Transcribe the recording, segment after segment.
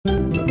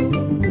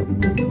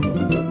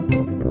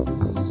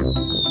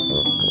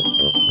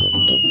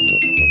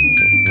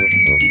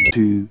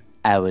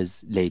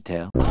hours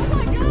later.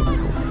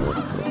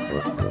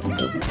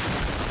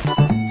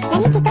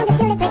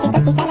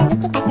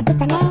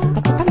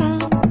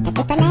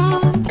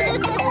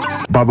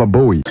 Baba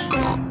Booey.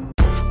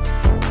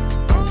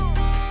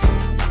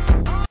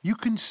 You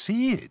can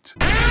see it.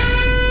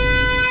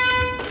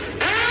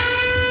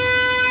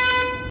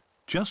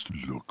 Just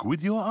look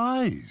with your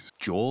eyes.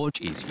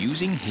 George is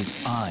using his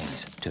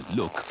eyes to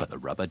look for the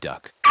rubber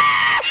duck.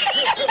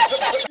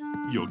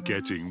 You're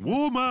getting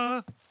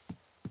warmer.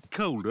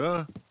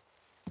 Colder.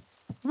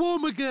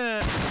 Warm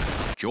again.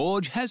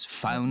 George has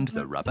found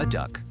the rubber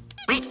duck.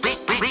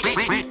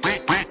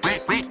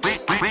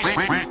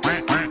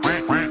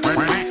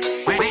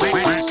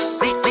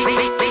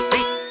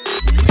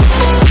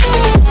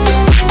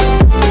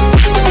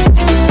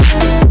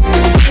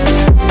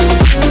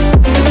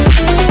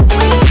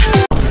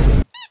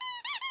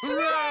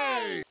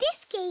 Hooray!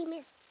 This game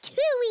is too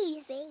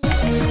easy.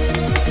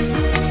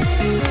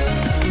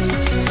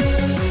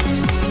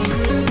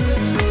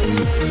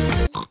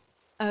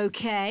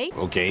 Okay.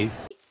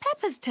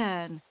 Peppa's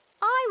turn.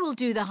 I will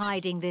do the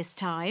hiding this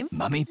time.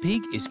 Mummy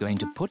Pig is going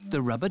to put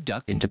the rubber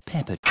duck into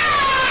Peppa.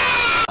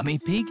 Mummy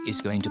Pig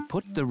is going to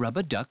put the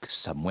rubber duck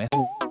somewhere.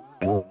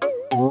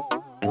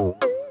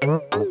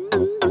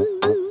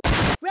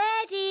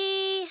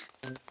 Ready!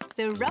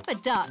 The rubber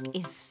duck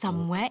is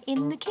somewhere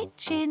in the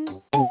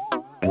kitchen.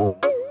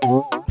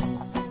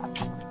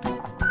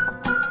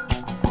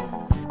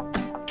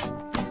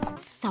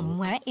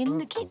 Somewhere in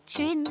the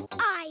kitchen.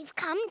 I've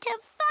come to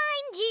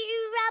find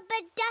you,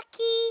 Rubber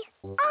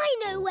Ducky. I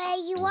know where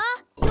you are.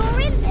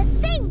 You're in the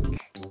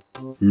sink.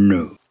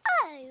 No.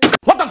 Oh.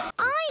 What the f?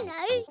 I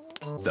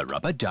know. The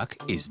rubber duck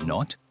is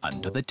not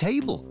under the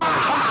table.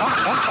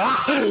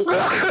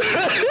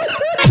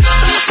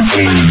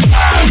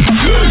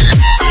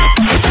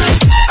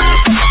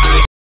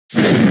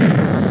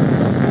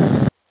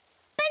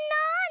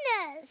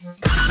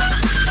 Bananas.